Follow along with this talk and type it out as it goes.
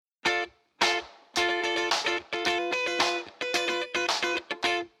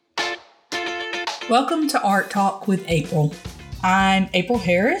Welcome to Art Talk with April. I'm April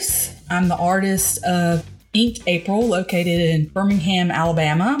Harris. I'm the artist of Inked April, located in Birmingham,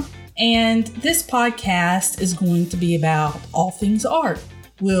 Alabama. And this podcast is going to be about all things art.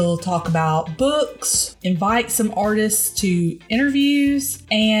 We'll talk about books, invite some artists to interviews,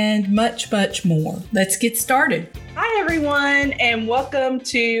 and much, much more. Let's get started. Hi, everyone, and welcome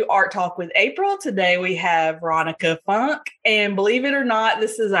to Art Talk with April. Today we have Veronica Funk, and believe it or not,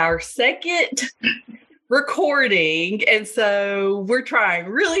 this is our second recording, and so we're trying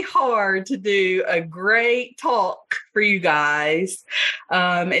really hard to do a great talk for you guys,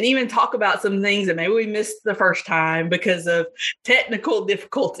 and even talk about some things that maybe we missed the first time because of technical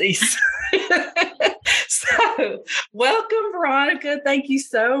difficulties. So, welcome, Veronica. Thank you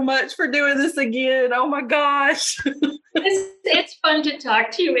so much for doing this again. Oh my gosh. It's fun to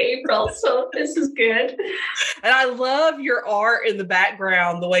talk to you, April. So this is good. And I love your art in the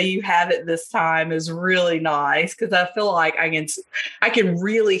background. The way you have it this time is really nice because I feel like I can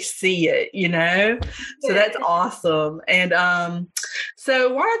really see it, you know? So that's awesome. And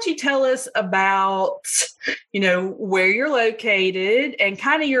so why don't you tell us about, where you're located and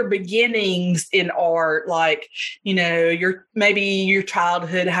kind of your beginnings in art, like, your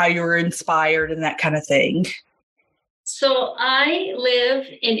childhood, how you were inspired and that kind of thing. So I live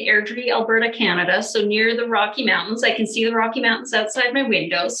in Airdrie, Alberta, Canada, so near the Rocky Mountains. I can see the Rocky Mountains outside my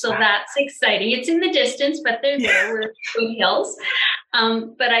window, so that's exciting. It's in the distance, but they're there. We're good hills.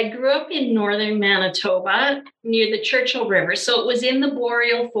 But I grew up in northern Manitoba near the Churchill River, so it was in the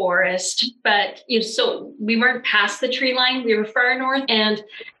boreal forest, but so we weren't past the tree line. We were far north, and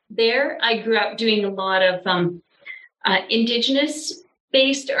I grew up doing a lot of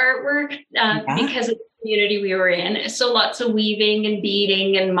Indigenous-based artwork because of the community we were in. So lots of weaving and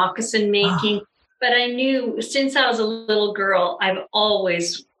beading and moccasin making. Oh. But I knew since I was a little girl, I've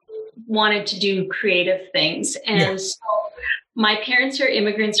always wanted to do creative things. And so my parents are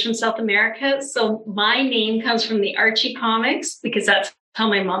immigrants from South America. So my name comes from the Archie comics because that's how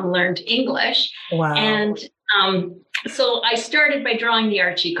my mom learned English. Wow. And so I started by drawing the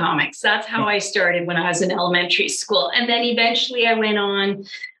Archie comics. That's how I started when I was in elementary school. And then eventually I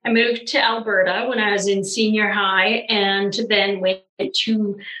moved to Alberta when I was in senior high and then went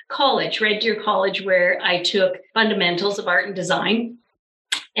to college, Red Deer College, where I took fundamentals of art and design.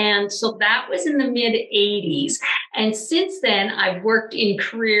 And so that was in the mid 80s. And since then, I've worked in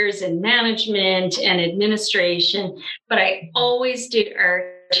careers in management and administration, but I always did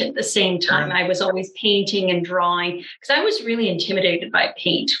art at the same time. I was always painting and drawing because I was really intimidated by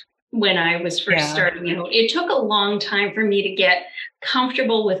paint when I was first starting. It took a long time for me to get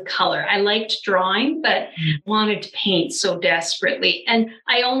comfortable with color. I liked drawing, but wanted to paint so desperately. And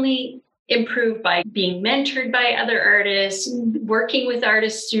I only improved by being mentored by other artists, working with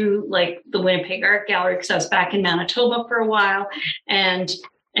artists through like the Winnipeg Art Gallery, because I was back in Manitoba for a while, and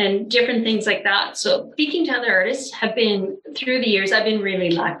different things like that. So speaking to other artists through the years, I've been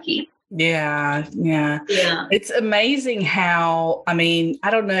really lucky. Yeah. It's amazing how, I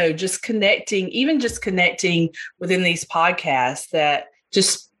don't know, just connecting within these podcasts, that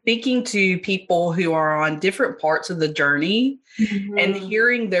just speaking to people who are on different parts of the journey and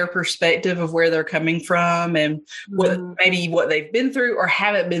hearing their perspective of where they're coming from and what they've been through or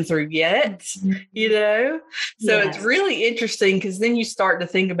haven't been through yet, So it's really interesting because then you start to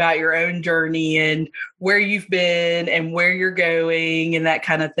think about your own journey and where you've been and where you're going and that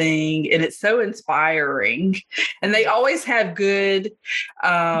kind of thing. And it's so inspiring. And they always have good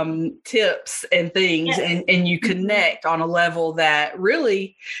tips and things, and you connect on a level that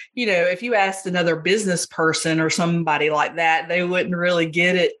really, if you asked another business person or somebody like that, they wouldn't really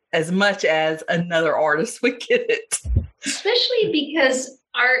get it as much as another artist would get it. Especially because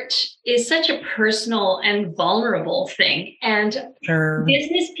art is such a personal and vulnerable thing. And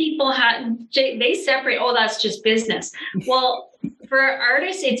business people they separate, that's just business. Well, for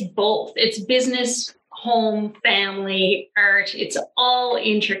artists, it's both. It's business, home, family, art. It's all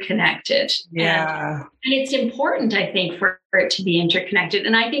interconnected. Yeah. And it's important, I think, for it to be interconnected.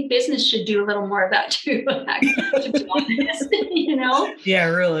 And I think business should do a little more of that too, to be honest, Yeah,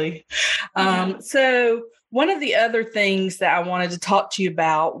 really. So one of the other things that I wanted to talk to you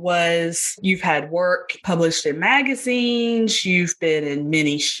about was you've had work published in magazines, you've been in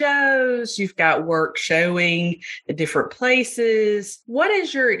many shows, you've got work showing at different places. What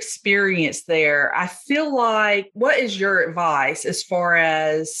is your experience there? I feel like, what is your advice as far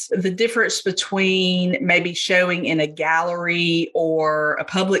as the difference between maybe showing in a gallery or a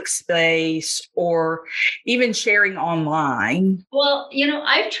public space or even sharing online? Well,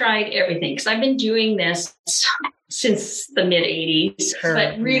 I've tried everything because I've been doing this since the mid 80s,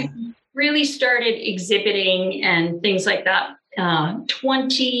 but really really started exhibiting and things like that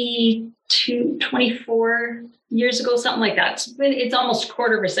 24 years ago, something like that. It's almost a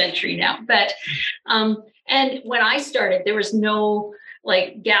quarter of a century now. But and when I started, there was no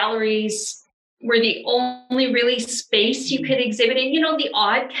like galleries were the only really space you could exhibit in, the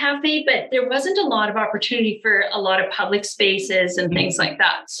odd cafe, but there wasn't a lot of opportunity for a lot of public spaces and things like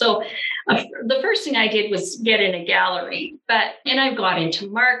that. So the first thing I did was get in a gallery, and I've got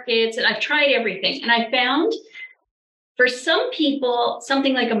into markets and I've tried everything. And I found for some people,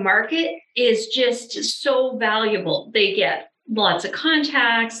 something like a market is just so valuable. They get lots of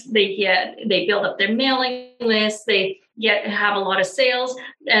contacts, they build up their mailing list, they have a lot of sales.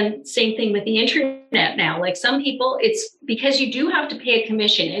 And same thing with the internet now. Like some people, it's because you do have to pay a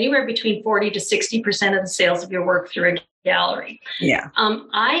commission, anywhere between 40 to 60% of the sales of your work through a gallery. Yeah.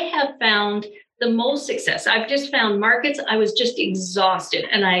 I have found the most success. I've just found markets. I was just exhausted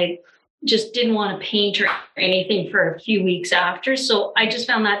and I just didn't want to paint or anything for a few weeks after. So I just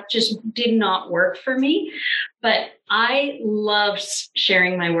found that just did not work for me. But I love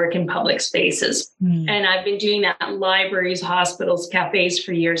sharing my work in public spaces. And I've been doing that in libraries, hospitals, cafes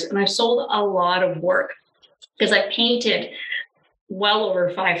for years. And I've sold a lot of work because I painted well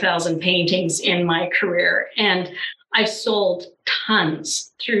over 5,000 paintings in my career. And I've sold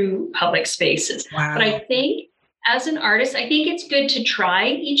tons through public spaces. Wow. But I think as an artist, I think it's good to try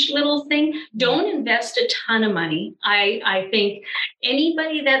each little thing. Don't invest a ton of money. I think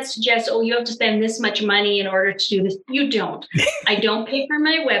anybody that suggests, you have to spend this much money in order to do this, you don't. I don't pay for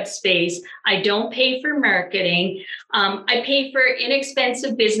my web space. I don't pay for marketing. I pay for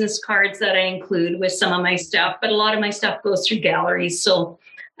inexpensive business cards that I include with some of my stuff, but a lot of my stuff goes through galleries, so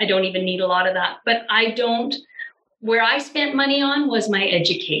I don't even need a lot of that. But where I spent money on was my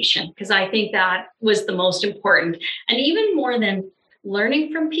education, because I think that was the most important. And even more than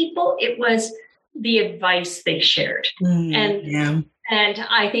learning from people, it was the advice they shared. And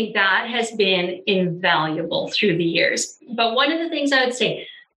I think that has been invaluable through the years. But one of the things I would say,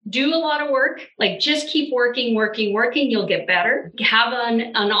 do a lot of work, like just keep working, you'll get better. Have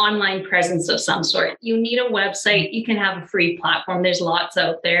an online presence of some sort. You need a website. You can have a free platform. There's lots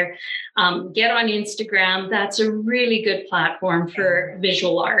out there. Get on Instagram. That's a really good platform for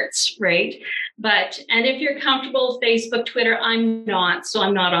visual arts, right? And if you're comfortable with Facebook, Twitter, I'm not. So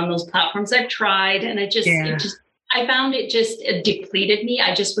I'm not on those platforms. I've tried and I found it just depleted me.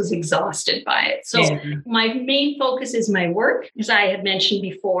 I just was exhausted by it. So my main focus is my work. As I had mentioned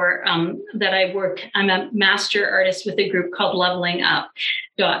before, that I'm a master artist with a group called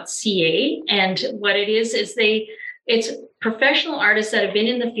levelingup.ca. And what it is it's professional artists that have been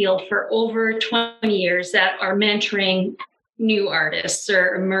in the field for over 20 years that are mentoring new artists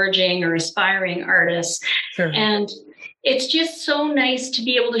or emerging or aspiring artists. Sure. And it's just so nice to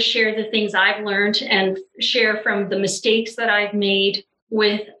be able to share the things I've learned and share from the mistakes that I've made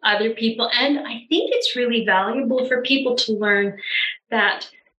with other people. And I think it's really valuable for people to learn that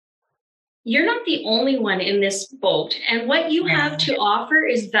you're not the only one in this boat. And what you have to offer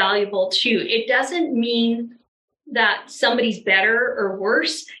is valuable too. It doesn't mean that somebody's better or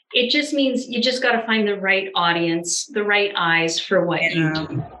worse. It just means you just got to find the right audience, the right eyes for what you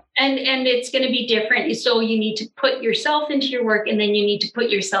do. And it's going to be different. So you need to put yourself into your work, and then you need to put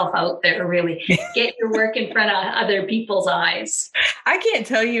yourself out there, really. Get your work in front of other people's eyes. I can't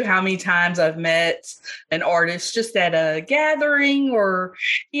tell you how many times I've met an artist just at a gathering or,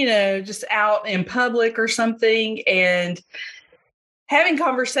 just out in public or something, and having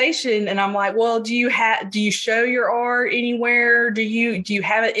conversation, and I'm like, well, do you show your art anywhere? Do you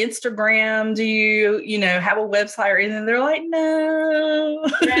have an Instagram? Do you have a website or anything? They're like, no.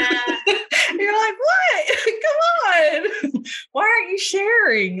 You're like, what? Come on. Why aren't you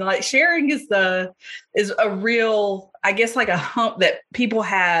sharing? Like, sharing is a real, I guess, like a hump that people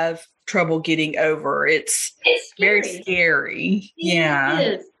have trouble getting over. It's very scary. Yeah.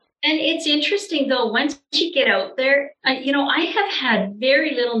 It is. And it's interesting, though, once you get out there, I have had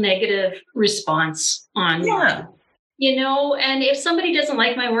very little negative response online, and if somebody doesn't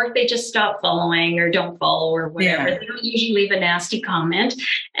like my work, they just stop following or don't follow or whatever. They don't usually leave a nasty comment.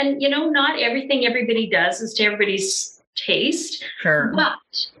 And, not everything everybody does is to everybody's taste. Sure. But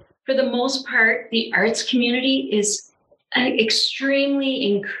for the most part, the arts community is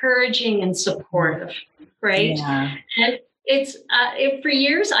extremely encouraging and supportive, right? Yeah. And it's for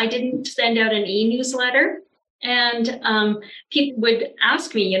years I didn't send out an e-newsletter, and people would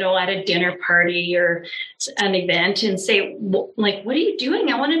ask me, at a dinner party or an event, and say, like, what are you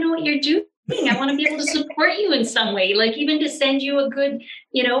doing? I want to know what you're doing. I want to be able to support you in some way, like even to send you a good,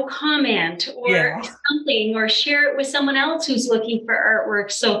 comment or something, or share it with someone else who's looking for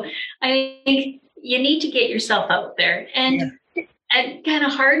artwork. So I think you need to get yourself out there and kind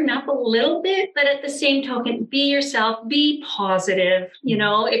of harden up a little bit, but at the same token, be yourself, be positive.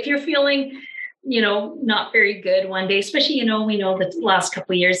 If you're feeling, not very good one day, especially, we know the last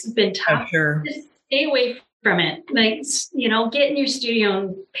couple of years have been tough. Sure. Just stay away from it. Like, get in your studio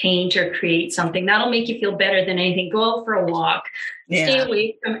and paint or create something. That'll make you feel better than anything. Go out for a walk. Stay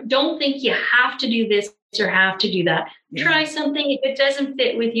away from it. Don't think you have to do this or have to do that. Try something. If it doesn't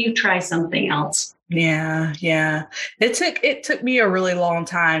fit with you, try something else. Yeah. It took me a really long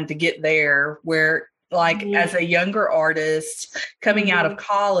time to get there where, like, as a younger artist coming out of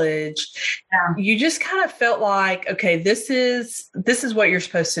college, you just kind of felt like, okay, this is what you're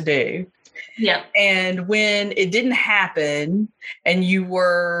supposed to do. Yeah. And when it didn't happen and you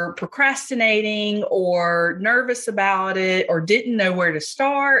were procrastinating or nervous about it or didn't know where to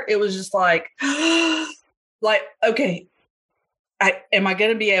start, it was just like, okay, am I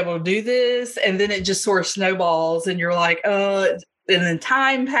going to be able to do this? And then it just sort of snowballs and you're like, and then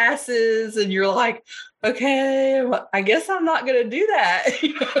time passes and you're like, okay, well, I guess I'm not going to do that.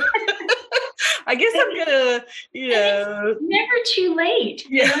 I guess I'm going to, It's never too late.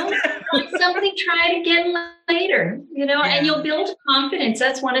 Something, try it again later, and you'll build confidence.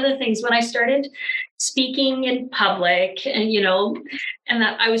 That's one of the things when I started speaking in public and, and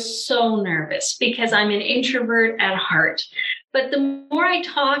that I was so nervous because I'm an introvert at heart. But the more I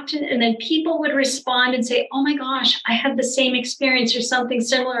talked and then people would respond and say, oh my gosh, I had the same experience or something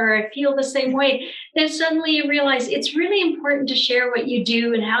similar, or I feel the same way. Then suddenly you realize it's really important to share what you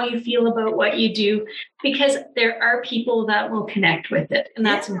do and how you feel about what you do, because there are people that will connect with it. And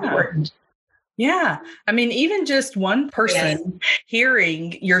that's important. Yeah. I mean, even just one person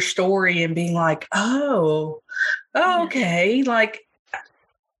hearing your story and being like, oh, okay. Like,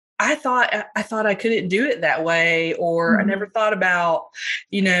 I thought I couldn't do it that way, or I never thought about,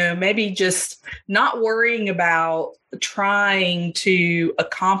 maybe just not worrying about trying to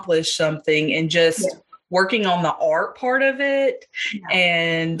accomplish something and just working on the art part of it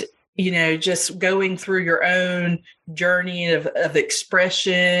and, just going through your own journey of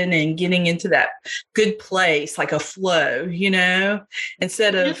expression and getting into that good place, like a flow,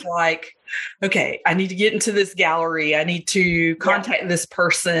 instead of like, okay, I need to get into this gallery. I need to contact this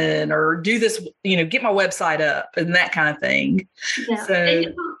person or do this, get my website up and that kind of thing. Yeah. So,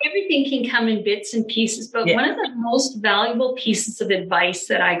 and everything can come in bits and pieces. But one of the most valuable pieces of advice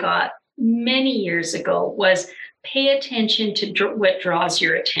that I got many years ago was pay attention to what draws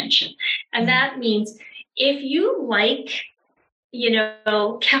your attention. And that means if you like,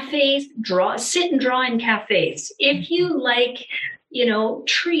 cafes, sit and draw in cafes. If you like,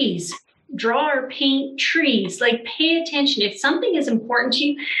 trees, draw or paint trees, like pay attention. If something is important to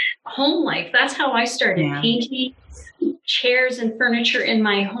you, home life, that's how I started painting chairs and furniture in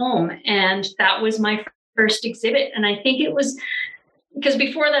my home. And that was my first exhibit. And I think it was because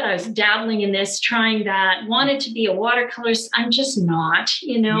before that I was dabbling in this, trying that, wanted to be a watercolorist. I'm just not,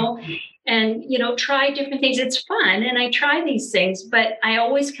 and, try different things. It's fun. And I try these things, but I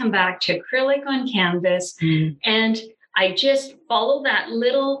always come back to acrylic on canvas and I just follow that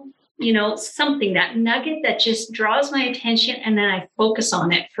little, something, that nugget that just draws my attention. And then I focus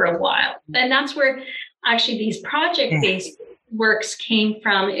on it for a while. And that's where actually these project-based works came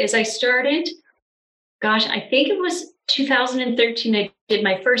from. Is I started, I think it was 2013, I did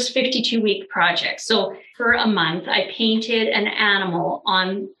my first 52-week project. So for a month, I painted an animal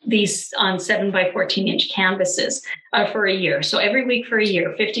on 7 by 14 inch canvases for a year. So every week for a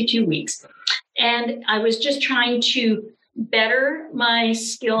year, 52 weeks. And I was just trying to better my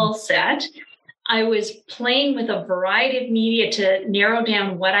skill set. I was playing with a variety of media to narrow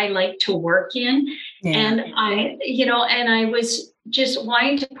down what I like to work in. And I was just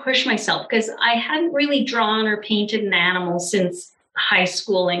wanting to push myself because I hadn't really drawn or painted an animal since high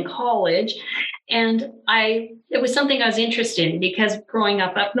school and college. And it was something I was interested in because growing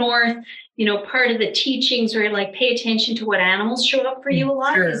up north, part of the teachings were like, pay attention to what animals show up for you a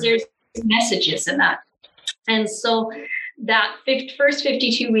lot because there's messages in that. And so that first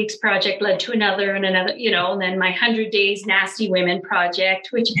 52 weeks project led to another and another, and then my 100 Days Nasty Women project,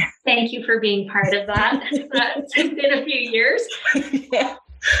 which thank you for being part of that. That's been a few years.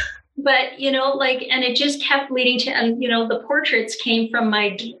 But, and it just kept leading to, and, the portraits came from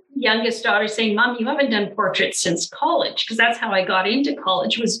my youngest daughter saying, Mom, you haven't done portraits since college, because that's how I got into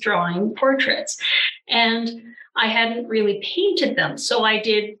college, was drawing portraits. And I hadn't really painted them. So I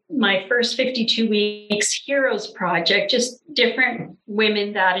did my first 52 weeks heroes project, just different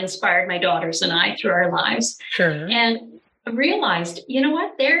women that inspired my daughters and I through our lives. Sure. And I realized, you know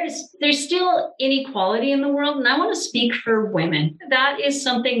what, there's still inequality in the world. And I want to speak for women. That is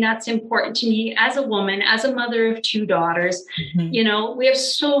something that's important to me as a woman, as a mother of 2 daughters. Mm-hmm. You know, we have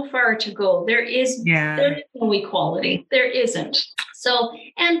so far to go. There is no equality. There isn't. So,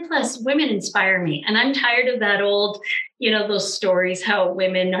 and plus women inspire me, and I'm tired of that old, you know, those stories, how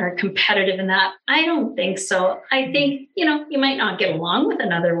women are competitive in that. I don't think so. I think, you know, you might not get along with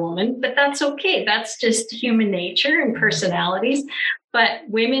another woman, but that's okay. That's just human nature and personalities. But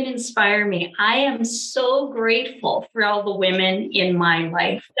women inspire me. I am so grateful for all the women in my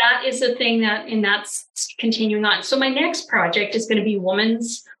life. That is a thing and that's continuing on. So my next project is going to be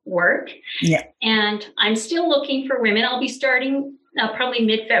women's work. Yeah. And I'm still looking for women. I'll be starting probably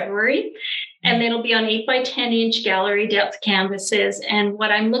mid-February, and it'll be on 8 by 10 inch gallery depth canvases. And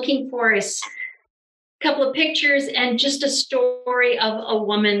what I'm looking for is a couple of pictures and just a story of a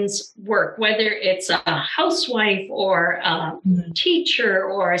woman's work, whether it's a housewife or a teacher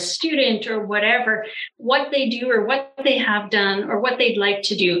or a student or whatever, what they do or what they have done or what they'd like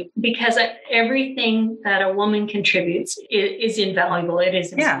to do, because everything that a woman contributes is invaluable. It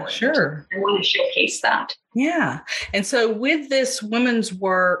is important. Yeah, sure. I want to showcase that. Yeah. And so with this women's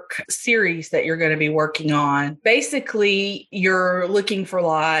work series that you're going to be working on, basically you're looking for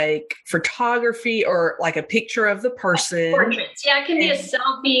like photography or like a picture of the person. Portraits. Yeah, it can be a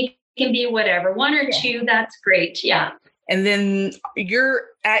selfie, it can be whatever. 1 or 2, that's great. Yeah. And then you're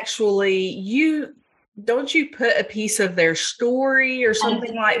actually, don't you put a piece of their story or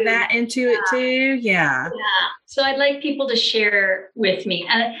something like that into it too? Yeah. Yeah. So I'd like people to share with me,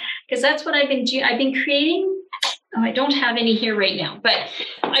 because that's what I've been doing. I've been creating, I don't have any here right now, but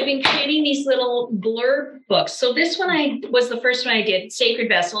I've been creating these little blurb books. So this one was the first one I did, Sacred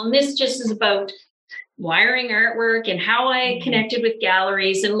Vessel. And this just is about wiring artwork and how I connected with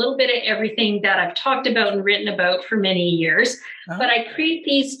galleries and a little bit of everything that I've talked about and written about for many years. Oh. But I create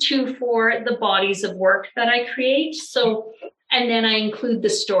these 2 for the bodies of work that I create. So, and then I include the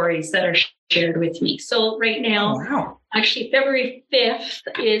stories that are shared with me. So right now, actually February 5th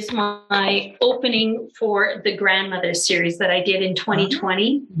is my opening for the grandmother series that I did in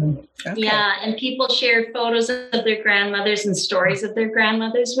 2020. Okay. Yeah. And people shared photos of their grandmothers and stories of their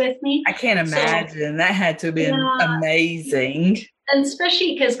grandmothers with me. I can't imagine. That had to have been amazing. And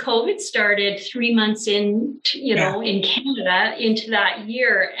especially because COVID started 3 months in, in Canada into that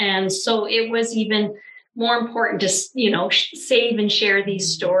year. And so it was even more important to, save and share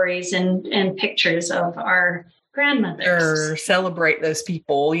these stories and pictures of our grandmothers. Or celebrate those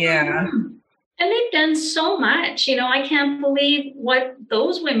people. Yeah. And they've done so much, I can't believe what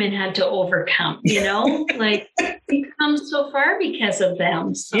those women had to overcome, like we've come so far because of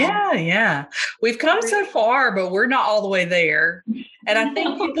them. So. Yeah. We've come so far, but we're not all the way there. And I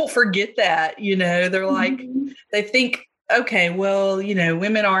think people forget that, they're like, they think, okay, well,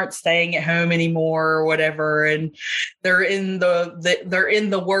 women aren't staying at home anymore or whatever, and they're in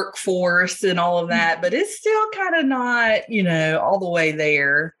the workforce and all of that, but it's still kind of not, all the way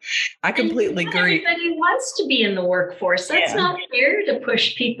there. I completely agree. Everybody wants to be in the workforce. That's not fair to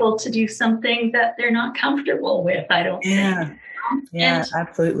push people to do something that they're not comfortable with, I don't think. Yeah,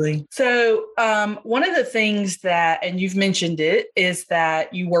 absolutely. So one of the things and you've mentioned it, is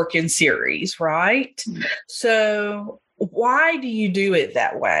that you work in series, right? Mm-hmm. So why do you do it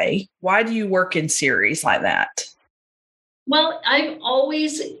that way? Why do you work in series like that? Well, I've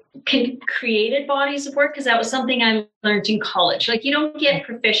always created bodies of work because that was something I learned in college. Like you don't get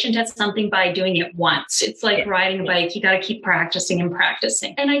proficient at something by doing it once. It's like riding a bike. You got to keep practicing and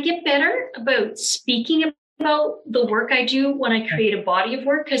practicing. And I get better about speaking about the work I do when I create a body of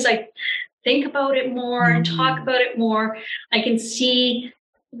work because I think about it more and talk about it more. I can see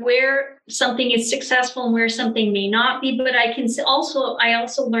where something is successful and where something may not be, but I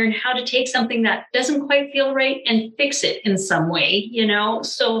also learn how to take something that doesn't quite feel right and fix it in some way,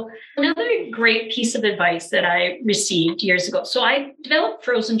 So another great piece of advice that I received years ago. So I developed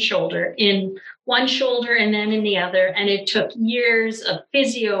frozen shoulder in one shoulder and then in the other. And it took years of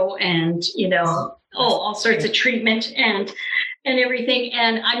physio and, all sorts of treatment and everything.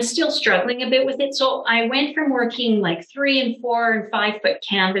 And I'm still struggling a bit with it. So I went from working like 3 and 4 and 5 foot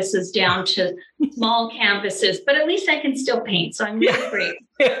canvases down to small canvases, but at least I can still paint. So I'm really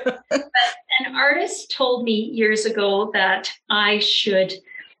grateful. But an artist told me years ago that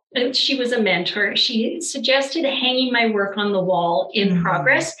she was a mentor. She suggested hanging my work on the wall in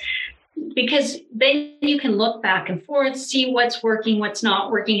progress because then you can look back and forth, see what's working, what's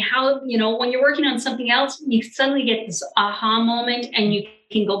not working, how, when you're working on something else, you suddenly get this aha moment and you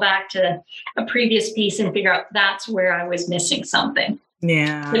can go back to a previous piece and figure out that's where I was missing something.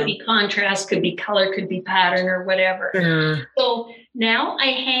 Yeah. Could be contrast, could be color, could be pattern or whatever. So now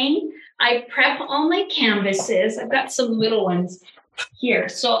I prep all my canvases. I've got some little ones here.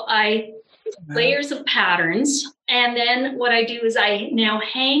 So layers of patterns. And then what I do is I now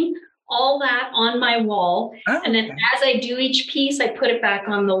hang all that on my wall. And then as I do each piece, I put it back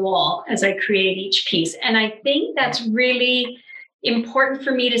on the wall as I create each piece. And I think that's really important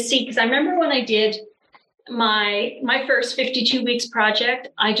for me to see, because I remember when I did my first 52 weeks project,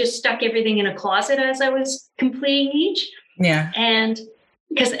 I just stuck everything in a closet as I was completing each. Yeah. And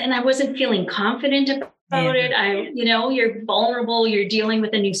I wasn't feeling confident about it. You're vulnerable, you're dealing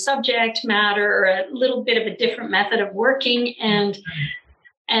with a new subject matter or a little bit of a different method of working, and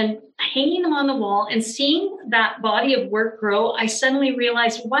hanging them on the wall and seeing that body of work grow, I suddenly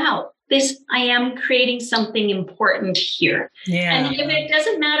realized, wow, I am creating something important here. Yeah. And if it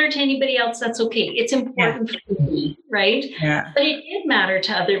doesn't matter to anybody else, that's okay. It's important for me, right? Yeah. But it did matter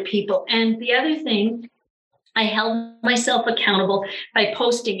to other people. And the other thing, I held myself accountable by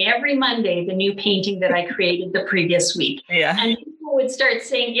posting every Monday the new painting that I created the previous week. Yeah. And people would start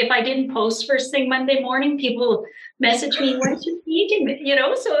saying, if I didn't post first thing Monday morning, people message me, when's your painting?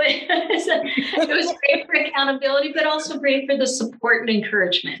 So it was great for accountability, but also great for the support and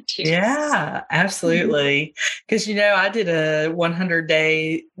encouragement too. Yeah, absolutely. Because, I did a 100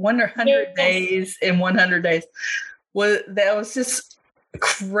 days in 100 days. That was just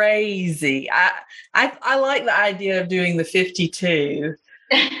crazy. I like the idea of doing the 52.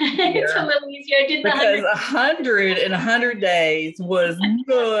 It's a little easier. I did because 100 in 100 days was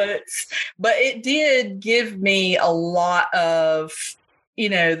nuts, but it did give me a lot of,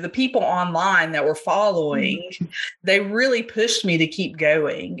 the people online that were following, they really pushed me to keep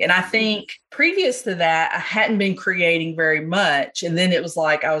going. And I think previous to that, I hadn't been creating very much. And then it was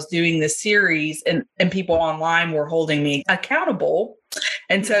like I was doing this series and people online were holding me accountable.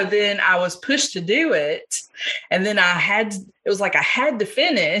 And so then I was pushed to do it. And then I had to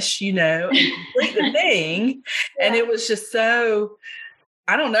finish, and complete the thing. And it was just so,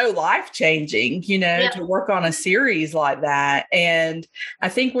 I don't know, life-changing, to work on a series like that. And I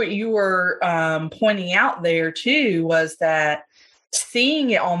think what you were pointing out there too was that seeing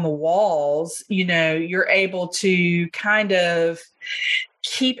it on the walls, you're able to kind of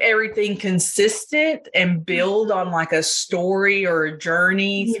keep everything consistent and build on like a story or a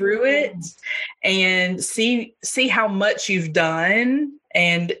journey through it, and see how much you've done,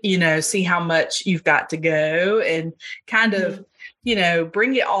 and see how much you've got to go, and kind of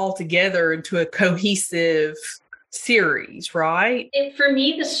bring it all together into a cohesive series, right? For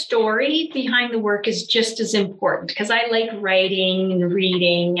me, the story behind the work is just as important, because I like writing and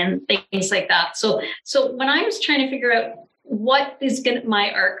reading and things like that. So when I was trying to figure out what is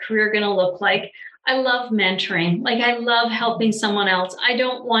my art career going to look like, I love mentoring. Like, I love helping someone else. I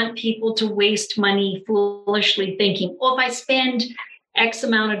don't want people to waste money foolishly thinking, if I spend X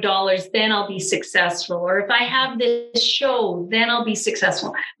amount of dollars, then I'll be successful. Or if I have this show, then I'll be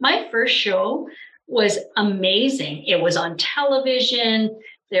successful. My first show was amazing. It was on television.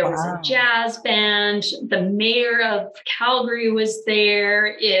 There was a jazz band. The mayor of Calgary was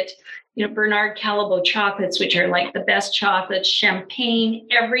there. Bernard Callebaut chocolates, which are like the best chocolates, champagne,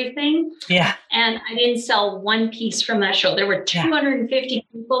 everything. Yeah. And I didn't sell one piece from that show. There were 250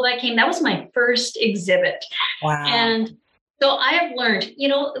 people that came. That was my first exhibit. Wow. And so I have learned,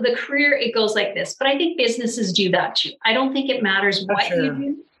 the career, it goes like this, but I think businesses do that too. I don't think it matters what you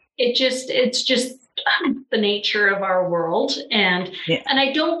do. It's just the nature of our world. And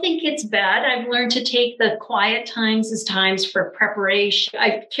I don't think it's bad. I've learned to take the quiet times as times for preparation.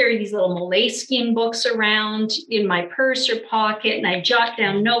 I carry these little Moleskine books around in my purse or pocket, and I jot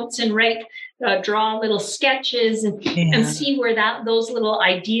down notes and draw little sketches and see where those little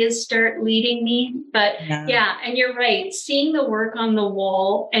ideas start leading me. But and you're right. Seeing the work on the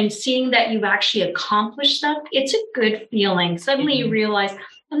wall and seeing that you've actually accomplished stuff, it's a good feeling. Suddenly you realize,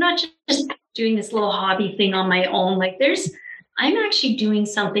 I'm not just doing this little hobby thing on my own. Like, I'm actually doing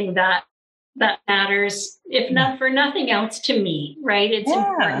something that matters, if not for nothing else, to me, right? It's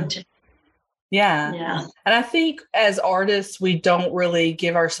important to me. Yeah. Yeah. And I think as artists, we don't really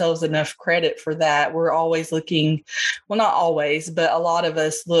give ourselves enough credit for that. We're always looking, well, not always, but a lot of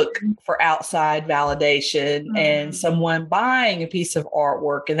us look for outside validation and someone buying a piece of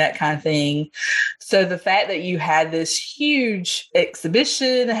artwork and that kind of thing. So the fact that you had this huge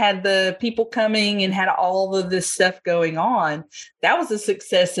exhibition, had the people coming and had all of this stuff going on, that was a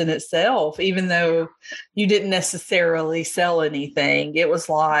success in itself, even though you didn't necessarily sell anything. It was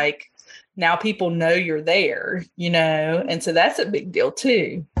like, now people know you're there, and so that's a big deal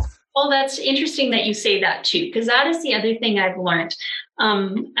too. Well, that's interesting that you say that too, because that is the other thing I've learned.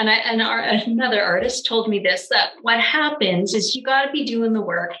 Another artist told me this, that what happens is you got to be doing the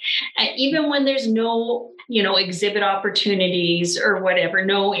work. And even when there's no, exhibit opportunities or whatever,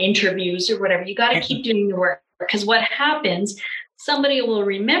 no interviews or whatever, you got to keep doing the work, because what happens, somebody will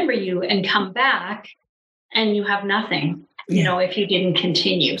remember you and come back and you have nothing. If you didn't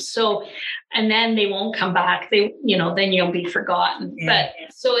continue. So, and then they won't come back. Then you'll be forgotten. Yeah. But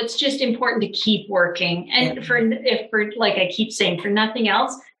so it's just important to keep working. And for like I keep saying, for nothing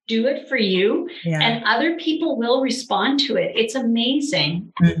else, do it for you. Yeah. And other people will respond to it. It's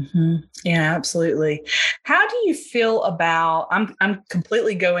amazing. Mm-hmm. Yeah, absolutely. How do you feel about, I'm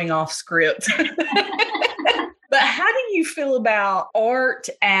completely going off script, but how do you feel about art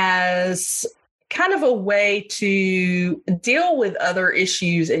as kind of a way to deal with other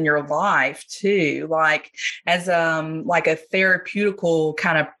issues in your life too, like as like a therapeutical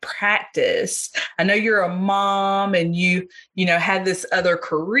kind of practice? I know you're a mom and you had this other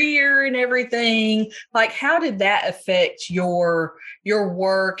career and everything. Like, how did that affect your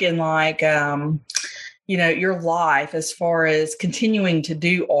work and like your life as far as continuing to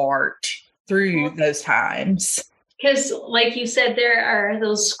do art through those times? Because like you said, there are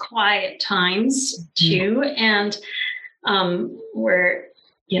those quiet times too. And where,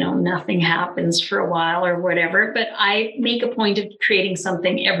 nothing happens for a while or whatever, but I make a point of creating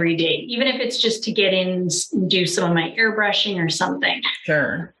something every day, even if it's just to get in and do some of my airbrushing or something.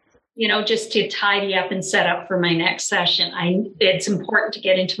 Sure. Just to tidy up and set up for my next session. It's important to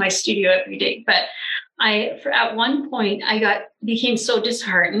get into my studio every day. But at one point I became so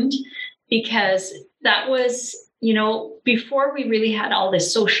disheartened, because that was, before we really had all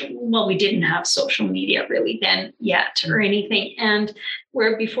this we didn't have social media really then yet or anything. And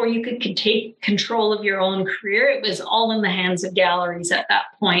where before you could take control of your own career, it was all in the hands of galleries at that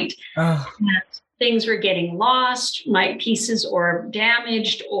point. Oh. Things were getting lost, my pieces or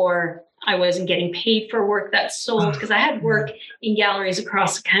damaged, or I wasn't getting paid for work that's sold, because I had work in galleries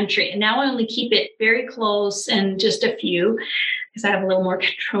across the country. And now I only keep it very close and just a few, because I have a little more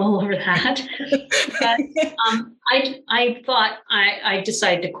control over that. But I thought I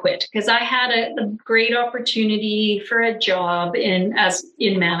decided to quit, because I had a great opportunity for a job in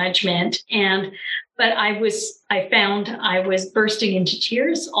management, but I found I was bursting into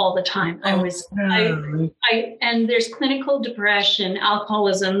tears all the time. And there's clinical depression,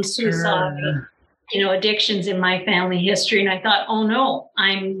 alcoholism, suicide, addictions in my family history. And I thought, oh no,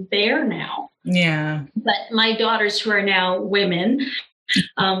 I'm there now. Yeah. But my daughters, who are now women,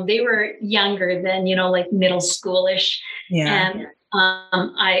 they were younger than, like middle schoolish. Yeah. And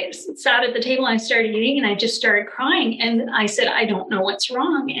I sat at the table and I started eating, and I just started crying. And I said, I don't know what's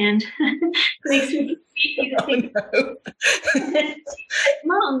wrong. And makes me think,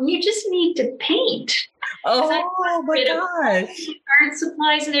 Mom, you just need to paint. Oh my gosh. Art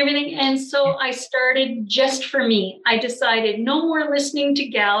supplies and everything. And so I started just for me. I decided no more listening to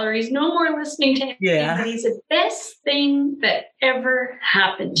galleries, no more listening to anybody. It's the best thing that ever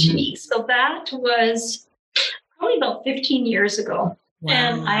happened to me. So that was probably about 15 years ago. Wow.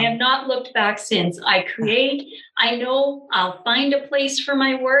 And I have not looked back since. I know I'll find a place for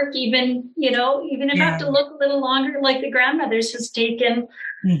my work, even if I have to look a little longer, like the grandmothers has taken.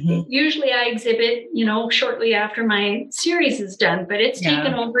 Mm-hmm. Usually I exhibit, shortly after my series is done, but it's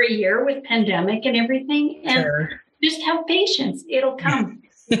taken over a year with pandemic and everything. And just have patience. It'll come.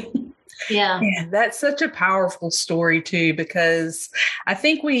 Yeah. That's such a powerful story too, because I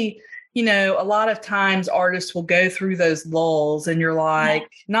think a lot of times artists will go through those lulls and you're like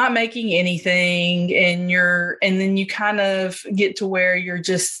not making anything, and then you kind of get to where you're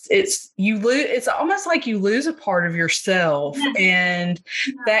just, it's almost like you lose a part of yourself. And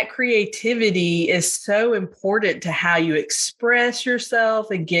that creativity is so important to how you express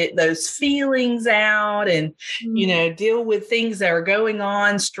yourself and get those feelings out and, deal with things that are going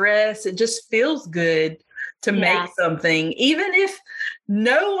on, stress. It just feels good to make something, even if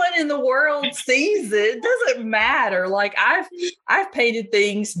no one in the world sees it. It doesn't matter. Like I've painted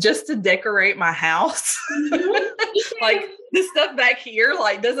things just to decorate my house. Like this stuff back here,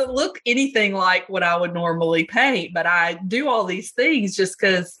 like doesn't look anything like what I would normally paint, but I do all these things just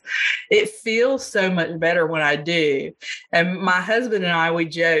because it feels so much better when I do. And my husband and I, we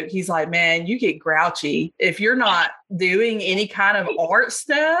joke, he's like, man, you get grouchy. If you're not doing any kind of art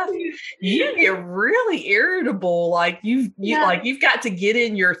stuff, you get really irritable. Like you've got to get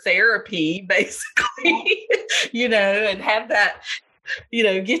in your therapy basically, and have that,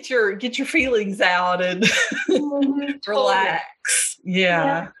 get your feelings out and relax.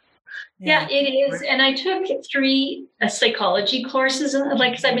 Yeah, it is. And I took 3 psychology courses,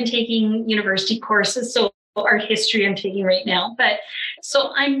 like, because I've been taking university courses. So art history I'm taking right now. But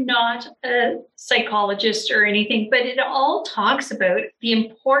so I'm not a psychologist or anything, but it all talks about the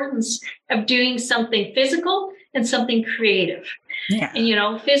importance of doing something physical and something creative. Yeah.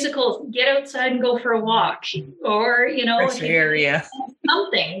 And, physical, get outside and go for a walk, or, fresh area.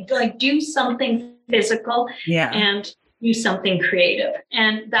 Something like do something physical and do something creative.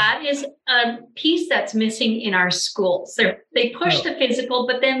 And that is a piece that's missing in our schools. They push the physical,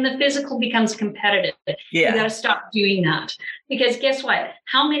 but then the physical becomes competitive. Yeah. You got to stop doing that, because guess what?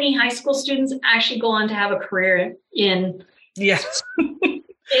 How many high school students actually go on to have a career in? Yes.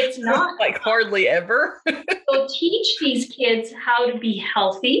 It's not like hardly ever. So teach these kids how to be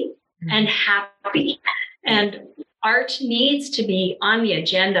healthy and happy. And art needs to be on the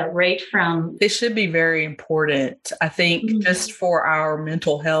agenda right from. It should be very important, I think, just for our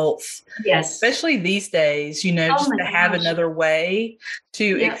mental health. Yes. Especially these days, just to have another way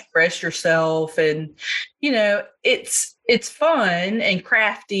to express yourself. And, it's fun and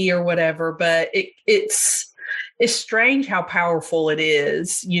crafty or whatever, but it's strange how powerful it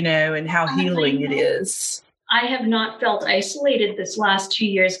is, and how healing it is. I have not felt isolated this last 2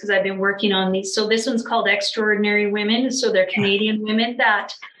 years because I've been working on these. So this one's called Extraordinary Women. So they're Canadian women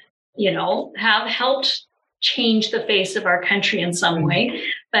that, have helped change the face of our country in some way.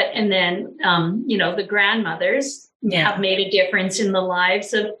 And then, the grandmothers have made a difference in the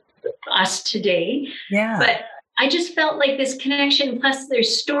lives of us today. Yeah. But I just felt like this connection, plus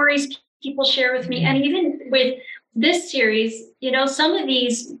there's stories people share with me. And even with this series, some of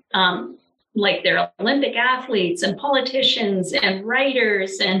these, like they're Olympic athletes and politicians and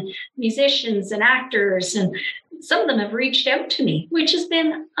writers and musicians and actors. And some of them have reached out to me, which has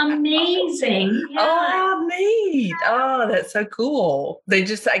been amazing. Oh, neat. Oh, that's so cool. They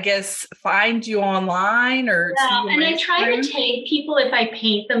just, I guess, find you online or. Yeah, and I try to tag people if I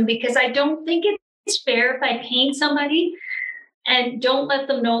paint them, because I don't think it's fair if I paint somebody and don't let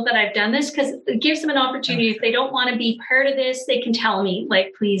them know that I've done this, because it gives them an opportunity. If they don't want to be part of this, they can tell me,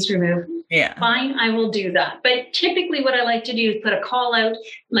 like, please remove. Yeah. Fine, I will do that. But typically what I like to do is put a call out,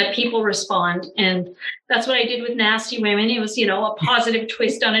 let people respond. And that's what I did with Nasty Women. It was, a positive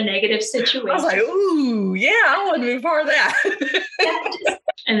twist on a negative situation. I was like, ooh, yeah, I want to be part of that.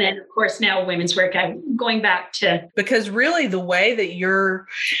 And then, of course, now women's work, I'm going back to. Because really the way that you're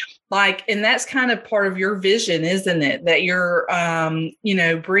like, and that's kind of part of your vision, isn't it? That you're,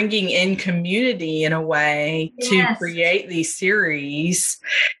 bringing in community in a way to create these series.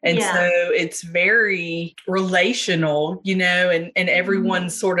 And so it's very relational, and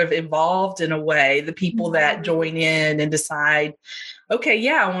everyone's sort of involved in a way, the people that join in and decide, okay,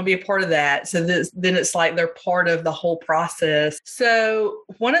 yeah, I want to be a part of that. So then it's like they're part of the whole process. So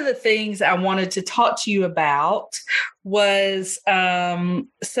one of the things I wanted to talk to you about was,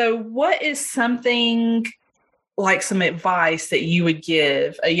 so what is something, like some advice that you would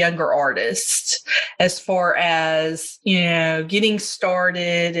give a younger artist as far as, getting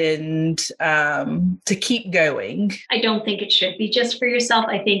started and to keep going? I don't think it should be just for yourself.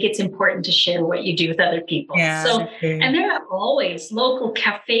 I think it's important to share what you do with other people. Yeah, so, and there are always local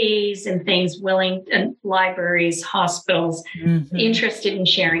cafes and things willing, and libraries, hospitals, interested in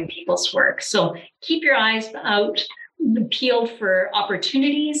sharing people's work. So keep your eyes out, peeled for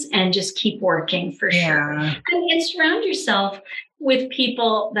opportunities, and just keep working for sure. And surround yourself with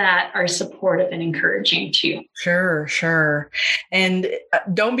people that are supportive and encouraging too. Sure. And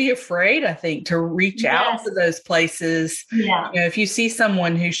don't be afraid, I think, to reach out to those places. Yeah. If you see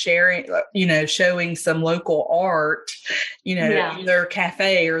someone who's sharing, showing some local art, their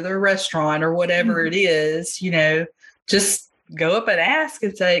cafe or their restaurant or whatever it is, just go up and ask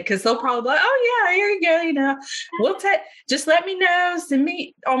and say, because they'll probably be like, oh yeah, here you go. We'll just let me know, send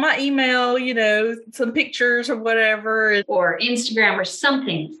me on my email, some pictures or whatever. Or Instagram or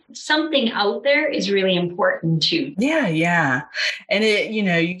something out there is really important too. Yeah. Yeah. And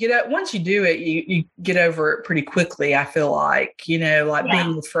you get up, once you do it, you get over it pretty quickly. I feel like,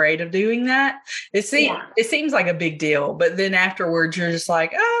 being afraid of doing that. It seems like a big deal, but then afterwards you're just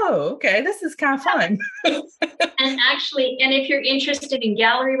like, oh, okay, this is kind of fun. And if you're interested in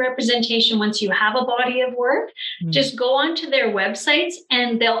gallery representation, once you have a body of work, just go onto their websites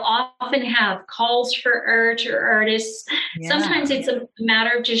and they'll often have calls for art or artists. Yeah. Sometimes it's a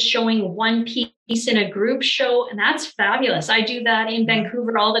matter of just showing one piece in a group show, and that's fabulous. I do that in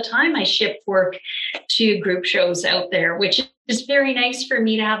Vancouver all the time. I ship work to group shows out there, which is very nice for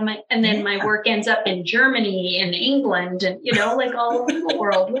me to have my work ends up in Germany and England and, like all over the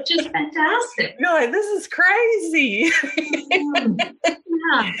world, which is fantastic. You're like, this is crazy.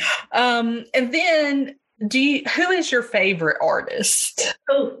 And then who is your favorite artist?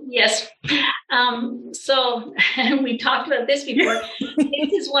 Oh, yes. So we talked about this before.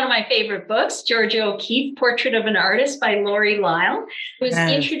 This is one of my favorite books, Georgia O'Keeffe, Portrait of an Artist by Lori Lyle. I was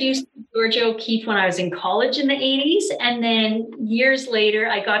introduced to Georgia O'Keeffe when I was in college in the 80s. And then years later,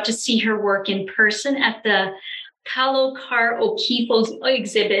 I got to see her work in person at the Paolo Carr O'Keeffe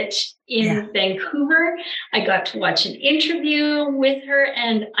exhibit in Vancouver. I got to watch an interview with her,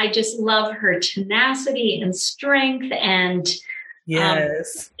 and I just love her tenacity and strength. And,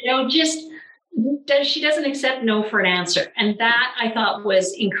 she doesn't accept no for an answer. And that I thought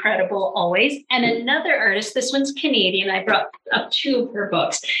was incredible always. And another artist, this one's Canadian. I brought up two of her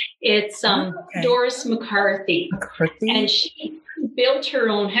books. It's Doris McCarthy. And she built her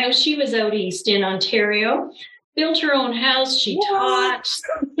own house. She was out east in Ontario. Built her own house. She taught.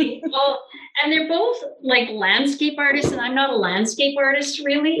 And they're both like landscape artists. And I'm not a landscape artist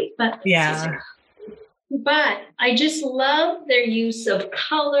really, but I just love their use of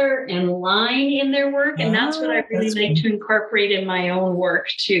color and line in their work. And that's what I really like to incorporate in my own work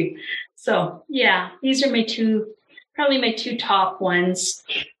too. So these are probably my two top ones.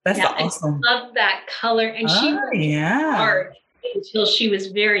 That's awesome. I love that color. And she worked hard until she was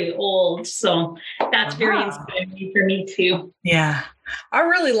very old. So that's very inspiring for me too. Yeah. I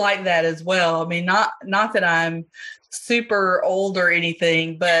really like that as well. I mean, not that I'm super old or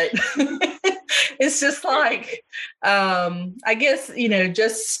anything, but it's just like, I guess,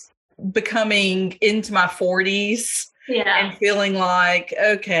 just becoming into my 40s and feeling like,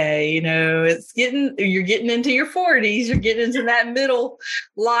 okay, you're getting into your 40s, you're getting into that middle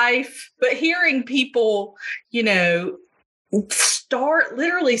life, but hearing people, starting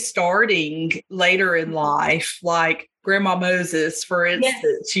later in life, like Grandma Moses, for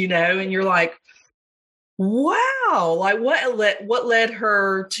instance, and you're like, wow, like what led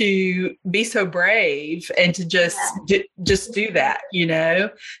her to be so brave and to just do that,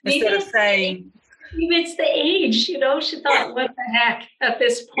 instead of saying, maybe it's the age, she thought, what the heck at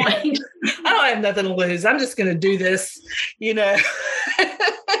this point? I don't have nothing to lose. I'm just going to do this, It's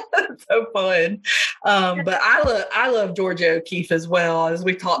so fun. But I love Georgia O'Keeffe as well, as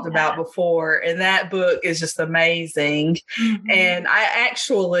we talked about before. And that book is just amazing. Mm-hmm. And I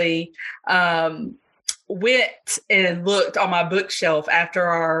actually, went and looked on my bookshelf after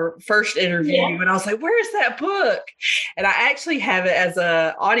our first interview and I was like, where's that book? And I actually have it as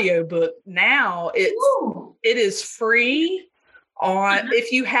a audiobook now. It is free on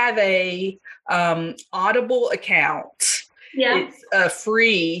if you have a Audible account. It's a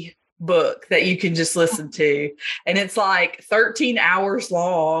free book that you can just listen to, and it's like 13 hours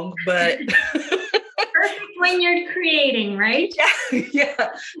long, but perfect when you're creating, right? Yeah.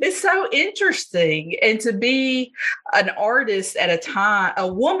 It's so interesting. And to be an artist at a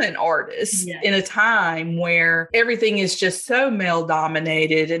woman artist in a time where everything is just so male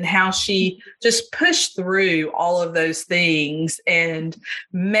dominated, and how she just pushed through all of those things and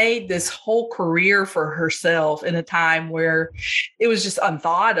made this whole career for herself in a time where it was just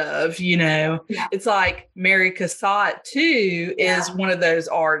unthought of, It's like Mary Cassatt too is one of those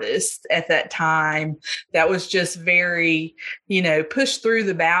artists at that time that was just very, pushed through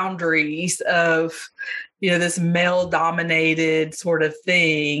the boundaries of, this male dominated sort of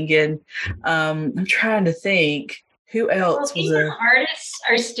thing. And I'm trying to think who else was there. Artists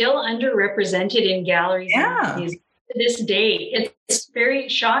are still underrepresented in galleries and museums to this day. It's very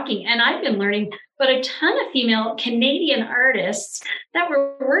shocking. And I've been learning, but a ton of female Canadian artists that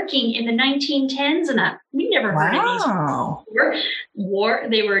were working in the 1910s and that. We never heard of these before.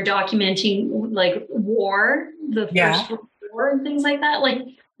 They were documenting like war, the First World War and things like that. Like,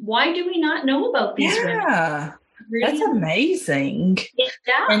 why do we not know about these women? That's amazing.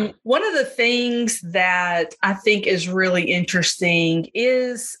 Yeah. And one of the things that I think is really interesting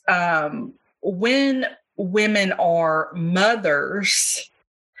is when women are mothers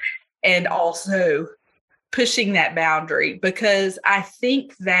and also pushing that boundary, because I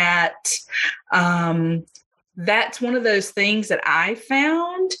think that that's one of those things that I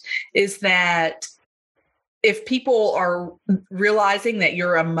found is that if people are realizing that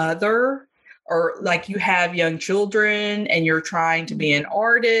you're a mother or like you have young children and you're trying to be an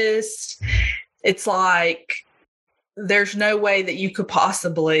artist, it's like there's no way that you could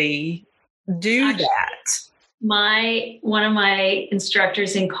possibly do that. One of my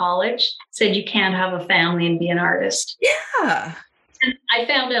instructors in college said you can't have a family and be an artist. Yeah. And I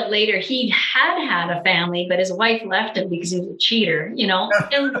found out later he had a family, but his wife left him because he was a cheater, you know.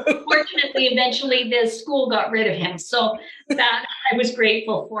 And fortunately, eventually the school got rid of him. So that I was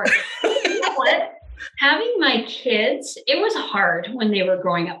grateful for. You know what? Having my kids, it was hard when they were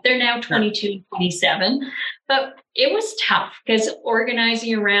growing up. They're now 22, 27, but it was tough because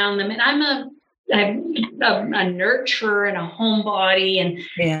organizing around them. And I'm a nurturer and a homebody,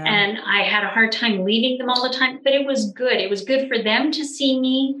 and I had a hard time leaving them all the time, but it was good. It was good for them to see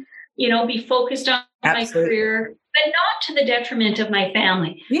me, you know, be focused on my career, but not to the detriment of my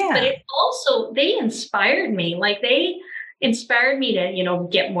family. Yeah. But it also, they inspired me. Like they inspired me to, you know,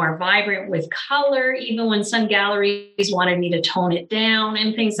 get more vibrant with color, even when some galleries wanted me to tone it down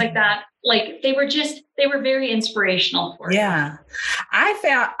and things like that. Like they were very inspirational for me. Yeah.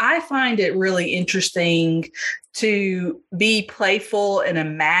 I find it really interesting to be playful and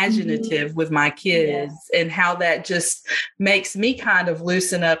imaginative with my kids and how that just makes me kind of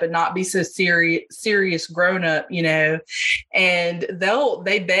loosen up and not be so serious grown up, you know, and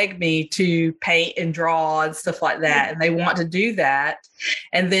they beg me to paint and draw and stuff like that. And they want to do that.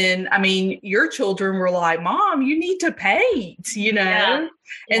 And then, I mean, your children were like, Mom, you need to paint, you know?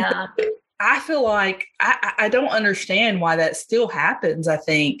 Yeah. And I feel like I don't understand why that still happens, I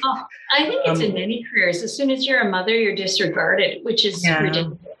think. Oh, I think it's in many careers. As soon as you're a mother, you're disregarded, which is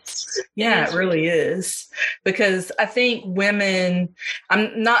ridiculous. Yeah, it really is. Because I think women,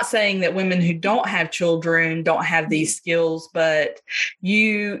 I'm not saying that women who don't have children don't have these skills, but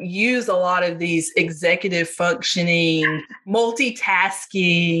you use a lot of these executive functioning,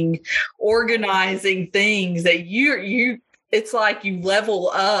 multitasking, organizing things that you it's like you level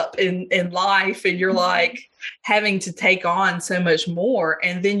up in life and you're like having to take on so much more.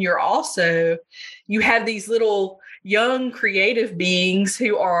 And then you have these little young creative beings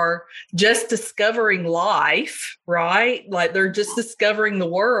who are just discovering life, right? Like they're just discovering the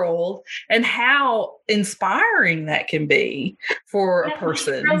world, and how inspiring that can be for a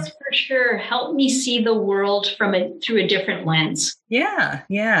person. That's for sure. Help me see the world through a different lens. Yeah.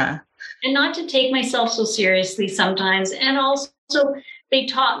 Yeah. And not to take myself so seriously sometimes. And also they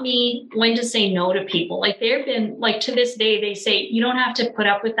taught me when to say no to people. Like they've been like, to this day, they say, you don't have to put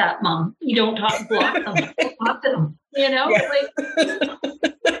up with that, Mom. You don't block them. Talk to them, you know? Yeah. Like,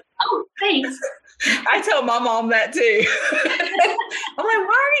 oh, thanks. I tell my mom that too. I'm like,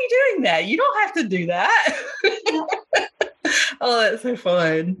 why are you doing that? You don't have to do that. Oh, that's so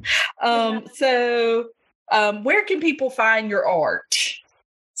fun. So where can people find your art?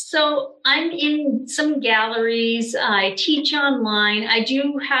 So I'm in some galleries. I teach online. I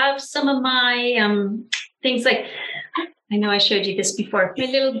do have some of my things like, I know I showed you this before, my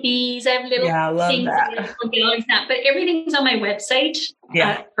little bees. I have little things, little galleries, but everything's on my website,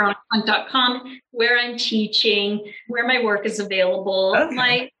 veronicafunk.com, where I'm teaching, where my work is available.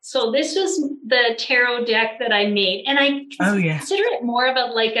 Okay. So this was the tarot deck that I made, and I consider it more of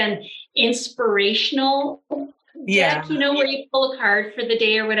an inspirational deck, you know, where you pull a card for the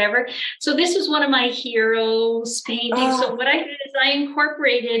day or whatever. So this was one of my heroes paintings. So what I did is I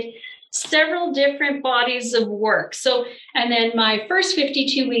incorporated several different bodies of work. So, and then my first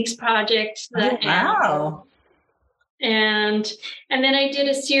 52 weeks project, and then I did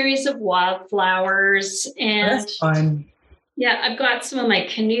a series of wildflowers, and that's fun. Yeah, I've got some of my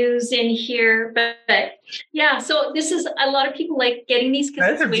canoes in here, but yeah, so this is, a lot of people like getting these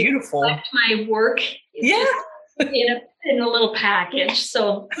because those are beautiful. My work. In a little package.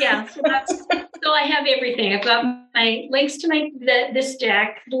 So yeah, so I have everything. I've got my links to this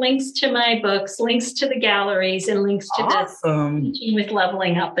deck, links to my books, links to the galleries, and links to the teaching with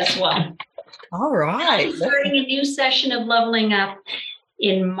Leveling Up as well. All right. I'm starting a new session of Leveling Up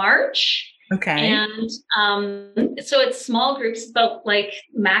in March. Okay. And so it's small groups, about like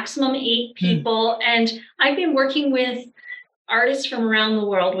maximum 8 people. And I've been working with artists from around the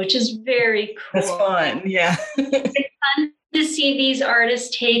world, which is very cool. That's fun. Yeah. It's fun to see these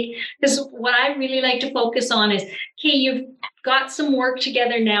artists take, because what I really like to focus on is, okay, you've got some work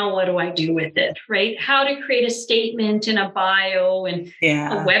together now. What do I do with it, right? How to create a statement and a bio and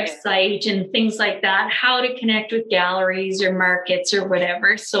a website and things like that. How to connect with galleries or markets or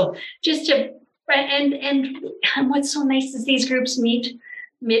whatever. So just to, and what's so nice is these groups meet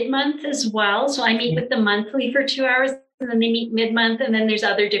mid-month as well. So I meet with them monthly for 2 hours, and then they meet mid-month, and then there's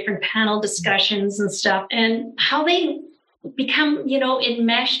other different panel discussions and stuff, and how they become,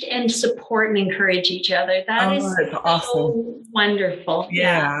 enmeshed and support and encourage each other. That is awesome. So wonderful.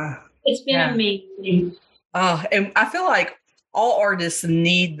 Yeah. It's been amazing. Oh, and I feel like all artists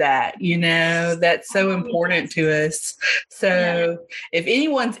need that, that's so important to us. So if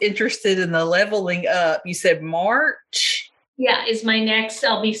anyone's interested in the leveling up, you said March? Yeah,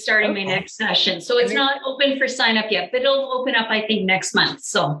 I'll be starting my next session. So it's not open for sign up yet, but it'll open up, I think, next month.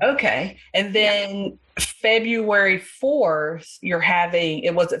 So okay. And then February 4th, you're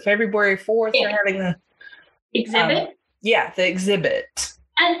having, was it February 4th? You're having the exhibit? The exhibit.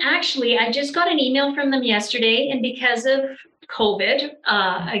 And actually, I just got an email from them yesterday, and because of COVID,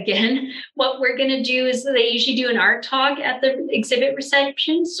 again, what we're going to do is they usually do an art talk at the exhibit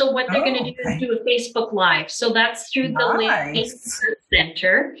reception. So what they're going to do is do a Facebook Live. So that's through the Lake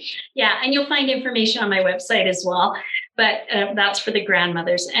Center. Yeah, and you'll find information on my website as well. But that's for the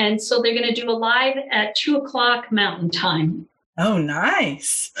grandmothers. And so they're going to do a live at 2:00 Mountain Time. Oh,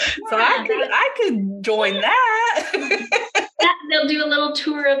 nice. Yeah, so I could join that. They'll do a little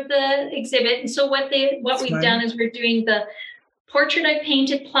tour of the exhibit. And so what we've done is we're doing the portrait I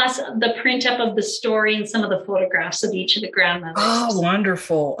painted plus the print up of the story and some of the photographs of each of the grandmothers. Oh,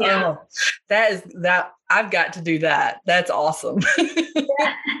 wonderful. Yeah. Oh, that I've got to do that. That's awesome.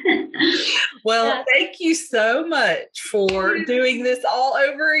 Well, thank you so much for doing this all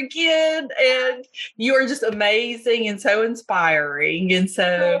over again. And you are just amazing and so inspiring. And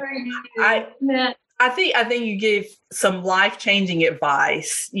so I think you give some life-changing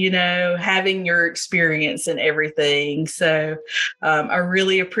advice, having your experience and everything. So I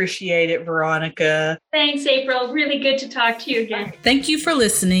really appreciate it, Veronica. Thanks, April. Really good to talk to you again. Thank you for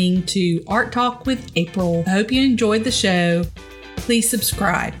listening to Art Talk with April. I hope you enjoyed the show. Please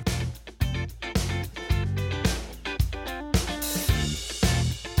subscribe.